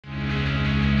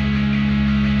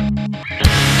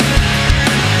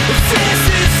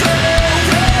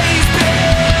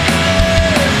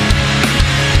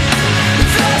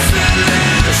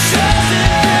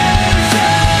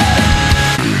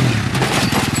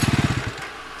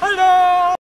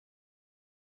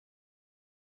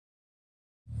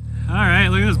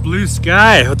Blue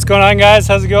sky. What's going on, guys?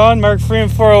 How's it going? Mark Freeman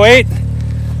 408,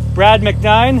 Brad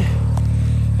McNine.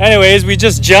 Anyways, we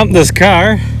just jumped this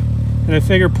car and I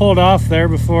figure pull it off there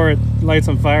before it lights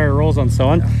on fire or rolls on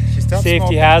someone. Yeah, safety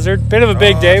smoking. Hazard. Bit of a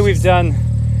big day. We've done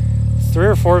 3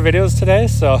 or 4 videos today.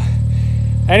 So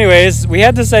anyways, we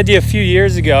had this idea a few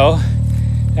years ago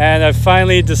and I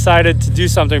finally decided to do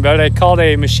something about it. I called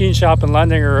a machine shop in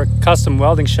London, or a custom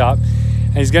welding shop,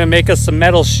 and he's gonna make us some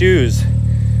metal shoes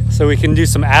so we can do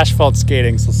some asphalt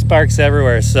skating, so sparks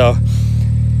everywhere. So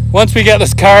once we get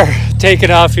this car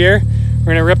taken off here,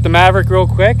 we're gonna rip the Maverick real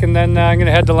quick, and then I'm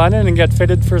gonna head to London and get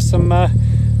fitted for some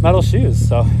metal shoes.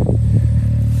 So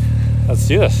let's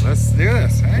do this. Let's do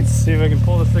this, right? Let's see if I can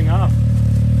pull this thing off.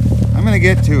 I'm gonna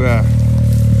get to a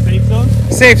safe zone.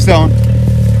 Safe zone.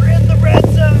 We're in the red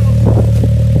zone.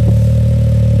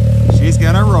 She's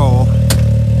gonna roll.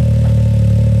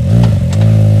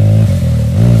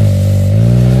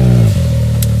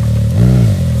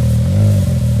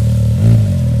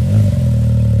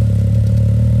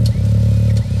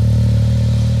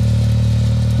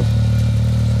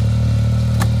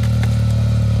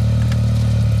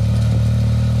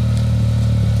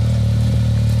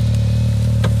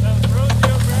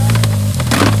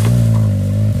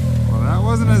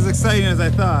 Exciting as I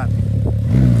thought.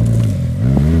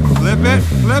 Flip it,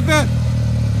 flip it.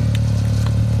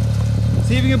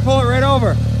 See if you can pull it right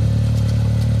over.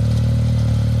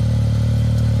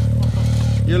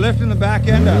 You're lifting the back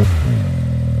end up.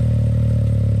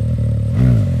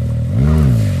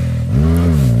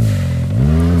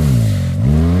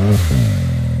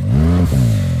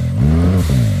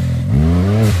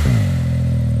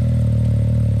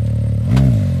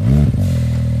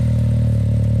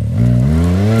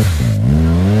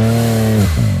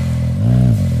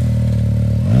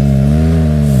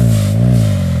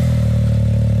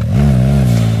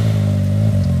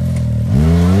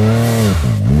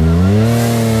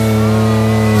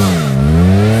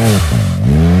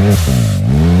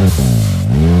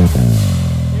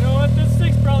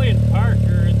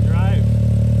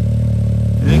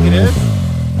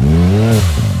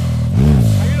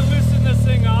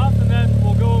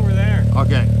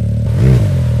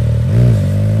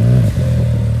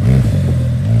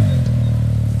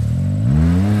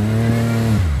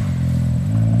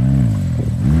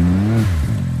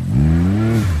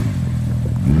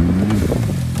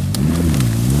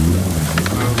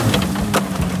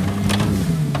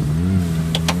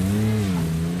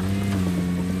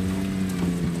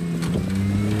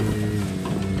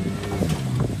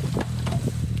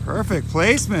 Perfect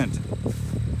placement.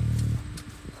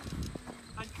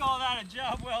 I'd call that a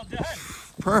job well done.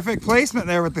 Perfect placement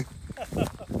there with the...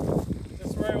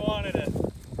 Just where I wanted it.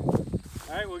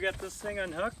 Alright, we'll get this thing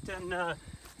unhooked and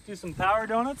do some power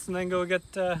donuts and then go get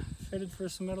fitted for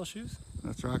some metal shoes.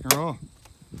 Let's rock and roll.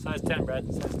 Size 10,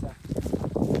 Brad. Size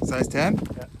 10. Size 10?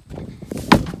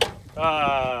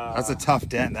 Yeah. That's a tough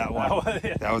dent, that one.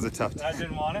 That was a tough dent. I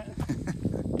didn't want it.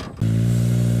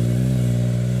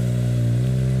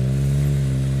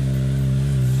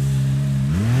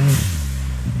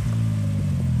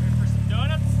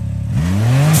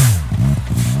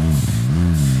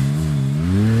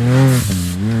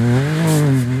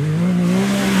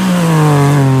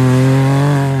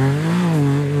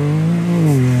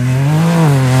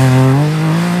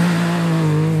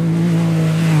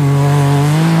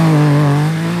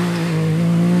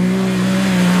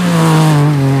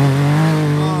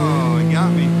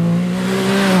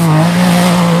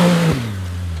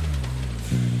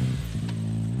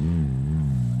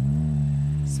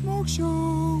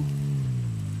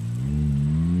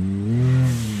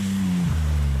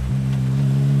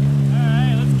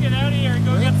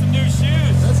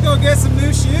 Get some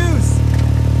new shoes.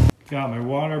 Got my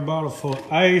water bottle full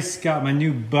of ice, got my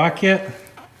new bucket.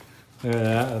 Look at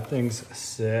that, that thing's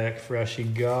sick. Freshy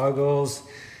goggles.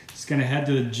 Just gonna head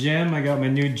to the gym. I got my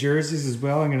new jerseys as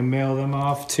well. I'm gonna mail them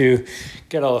off to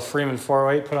get all the Freeman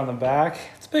 408 put on the back.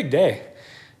 It's a big day.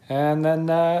 And then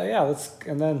yeah,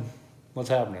 and then what's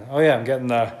happening? Oh yeah, I'm getting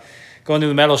going to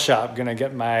the metal shop, gonna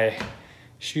get my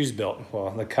shoes built.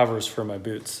 Well, the covers for my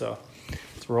boots. So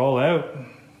let's roll out.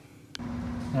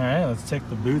 All right, let's take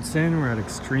the boots in. We're at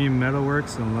Extreme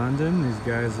Metalworks in London. These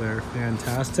guys are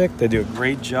fantastic. They do a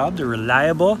great job. They're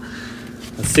reliable.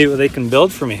 Let's see what they can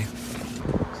build for me.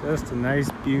 Just a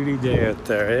nice beauty day out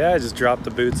there. Yeah, I just dropped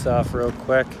the boots off real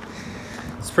quick.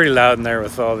 It's pretty loud in there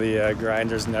with all the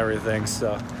grinders and everything.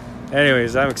 So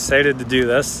anyways, I'm excited to do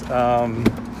this.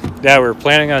 Yeah, we were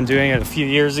planning on doing it a few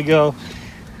years ago.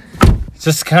 It's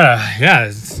just kind of, yeah,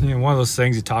 it's, you know, one of those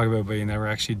things you talk about but you never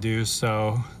actually do.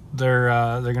 So they're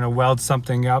gonna weld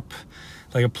something up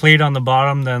like a plate on the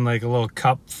bottom, then like a little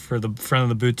cup for the front of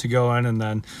the boot to go in, and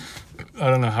then I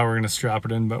don't know how we're gonna strap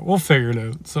it in, but we'll figure it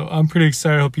out. So I'm pretty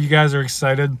excited. Hope you guys are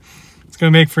excited. It's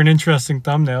gonna make for an interesting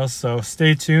thumbnail, so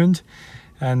stay tuned,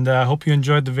 and hope you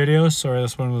enjoyed the video. Sorry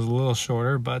this one was a little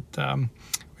shorter, but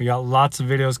we got lots of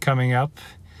videos coming up,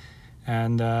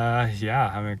 and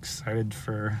yeah, I'm excited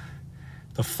for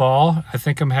the fall. I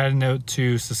think I'm heading out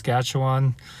to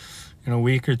Saskatchewan in a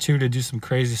week or two to do some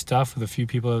crazy stuff with a few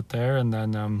people out there, and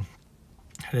then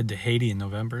headed to Haiti in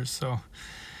November. So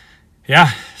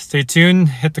yeah, stay tuned,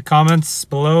 hit the comments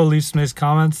below, leave some nice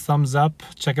comments, thumbs up,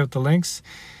 check out the links,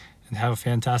 and have a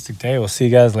fantastic day. We'll see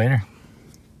you guys later.